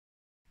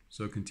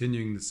So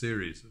continuing the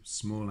series of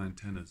small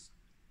antennas,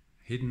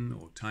 hidden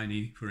or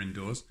tiny for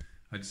indoors,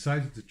 I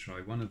decided to try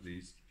one of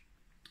these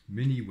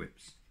mini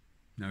whips.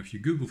 Now if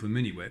you Google for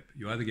mini whip,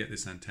 you either get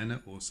this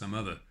antenna or some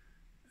other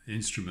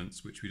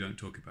instruments which we don't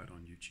talk about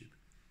on YouTube.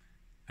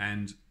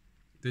 And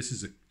this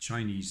is a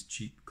Chinese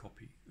cheap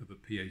copy of a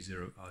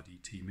PA0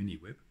 RDT mini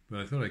whip,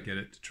 but I thought I'd get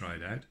it to try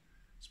it out.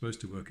 It's supposed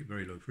to work at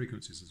very low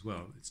frequencies as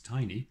well. It's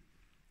tiny,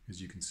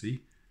 as you can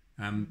see,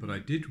 but I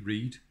did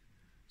read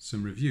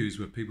some reviews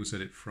where people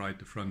said it fried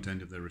the front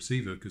end of their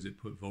receiver because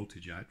it put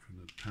voltage out from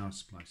the power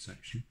supply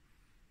section.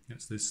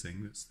 That's this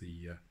thing, that's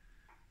the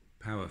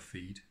power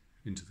feed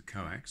into the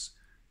coax.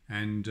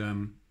 And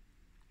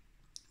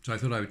so I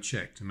thought I would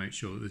check to make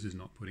sure that this is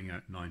not putting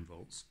out 9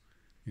 volts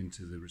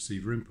into the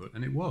receiver input,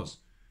 and it was.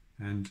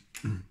 And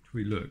if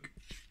we look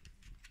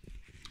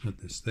at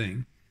this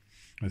thing,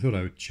 I thought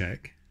I would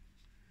check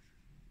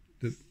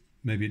that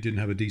maybe it didn't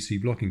have a DC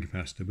blocking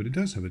capacitor, but it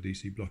does have a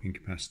DC blocking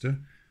capacitor,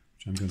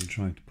 which I'm going to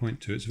try to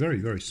point to. It's very,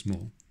 very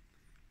small,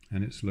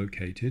 and it's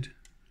located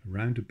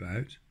around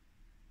about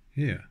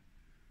here.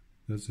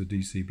 That's a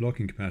DC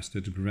blocking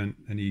capacitor to prevent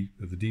any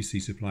of the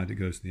DC supply that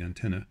goes to the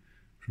antenna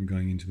from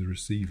going into the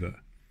receiver.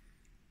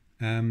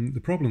 The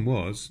problem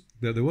was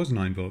that there was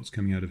 9 volts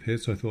coming out of here,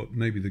 so I thought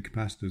maybe the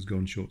capacitor's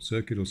gone short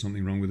circuit or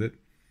something wrong with it.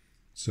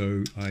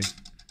 So I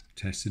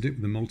tested it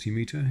with a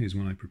multimeter. Here's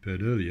one I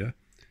prepared earlier,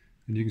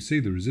 and you can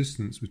see the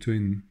resistance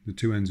between the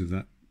two ends of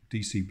that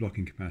DC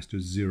blocking capacitor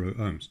is 0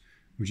 ohms,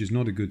 which is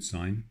not a good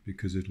sign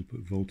because it'll put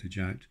voltage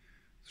out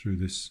through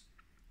this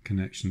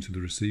connection to the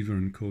receiver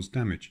and cause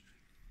damage.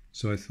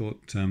 So I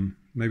thought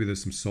maybe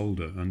there's some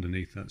solder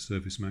underneath that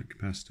surface mount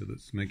capacitor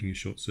that's making a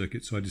short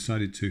circuit. So I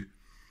decided to,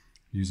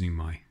 using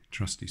my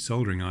trusty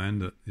soldering iron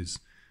that is,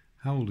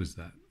 how old is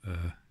that?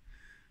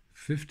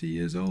 50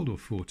 years old or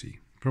 40?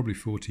 Probably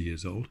 40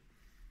 years old.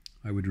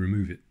 I would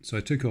remove it. So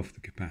I took off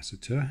the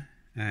capacitor,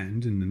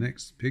 and in the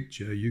next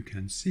picture you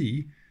can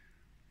see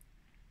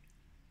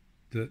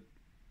that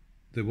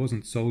there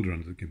wasn't solder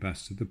under the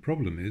capacitor. The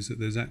problem is that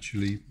there's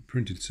actually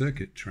printed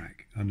circuit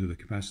track under the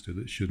capacitor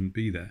that shouldn't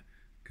be there,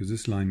 because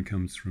this line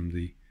comes from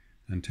the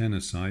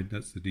antenna side,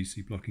 that's the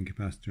DC blocking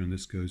capacitor, and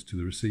this goes to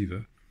the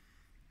receiver.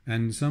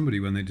 And somebody,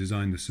 when they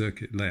designed the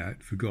circuit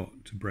layout,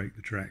 forgot to break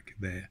the track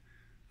there,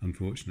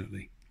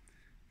 unfortunately.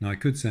 Now I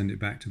could send it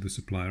back to the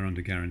supplier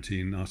under guarantee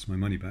and ask my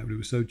money back, but it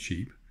was so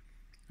cheap,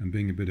 and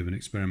being a bit of an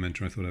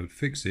experimenter I thought I would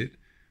fix it,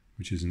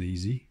 which isn't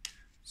easy.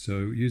 So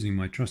using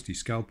my trusty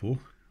scalpel,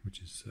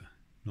 which is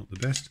not the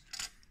best,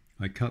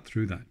 I cut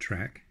through that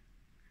track.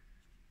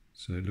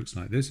 So it looks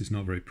like this. It's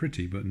not very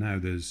pretty, but now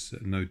there's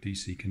no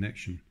DC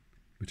connection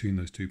between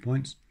those 2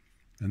 points.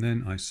 And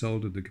then I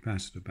soldered the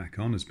capacitor back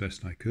on as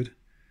best I could,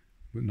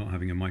 but not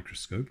having a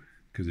microscope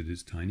because it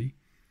is tiny.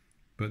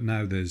 But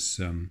now there's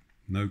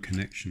no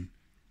connection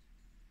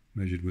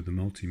measured with the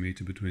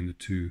multimeter between the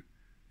two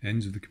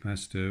ends of the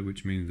capacitor,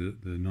 which means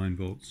that the 9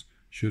 volts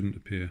shouldn't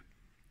appear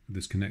at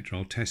this connector.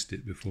 I'll test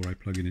it before I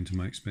plug it into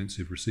my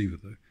expensive receiver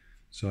though.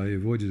 So I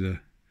avoided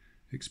a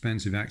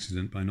expensive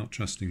accident by not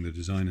trusting the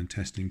design and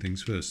testing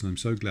things first, and I'm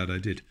so glad I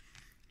did.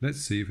 Let's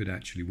see if it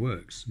actually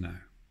works now.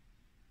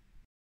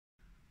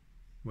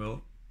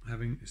 Well,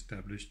 having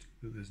established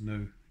that there's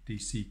no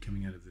DC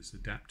coming out of this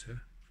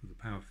adapter for the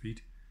power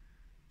feed,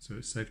 so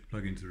it's safe to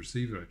plug into the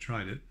receiver, I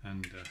tried it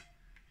and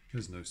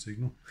there's no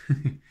signal.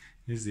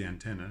 Here's the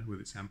antenna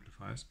with its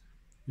amplifiers.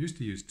 I used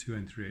to use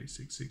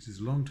 2N3866s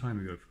a long time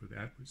ago for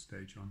the output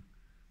stage on,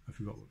 I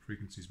forgot what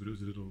frequencies, but it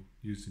was a little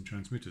used in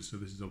transmitters, so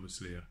this is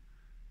obviously a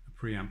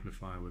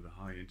preamplifier with a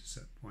high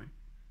intercept point,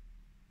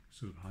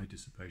 sort of high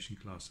dissipation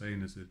class A,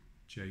 and there's a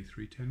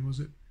J310, was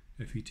it?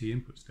 FET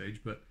input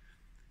stage, but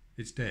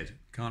it's dead,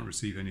 can't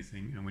receive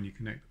anything, and when you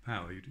connect the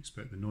power you'd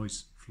expect the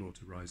noise floor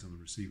to rise on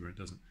the receiver, it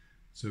doesn't.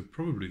 So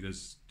probably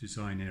there's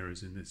design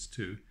errors in this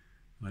too,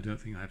 and I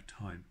don't think I have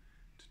time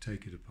to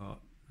take it apart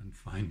and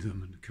find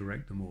them and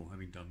correct them all,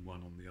 having done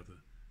one on the other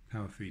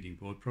power feeding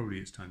board. Probably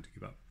it's time to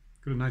give up.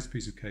 Got a nice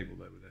piece of cable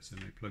there with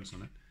SMA plugs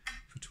on it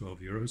for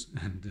 €12,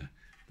 and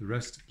the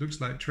rest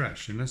looks like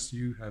trash, unless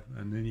you have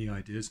any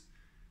ideas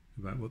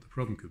about what the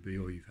problem could be,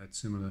 or you've had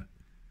similar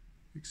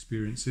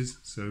experiences.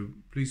 So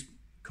please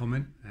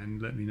comment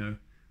and let me know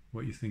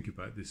what you think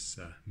about this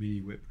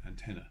mini whip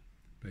antenna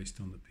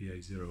based on the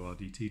PA0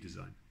 RDT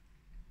design.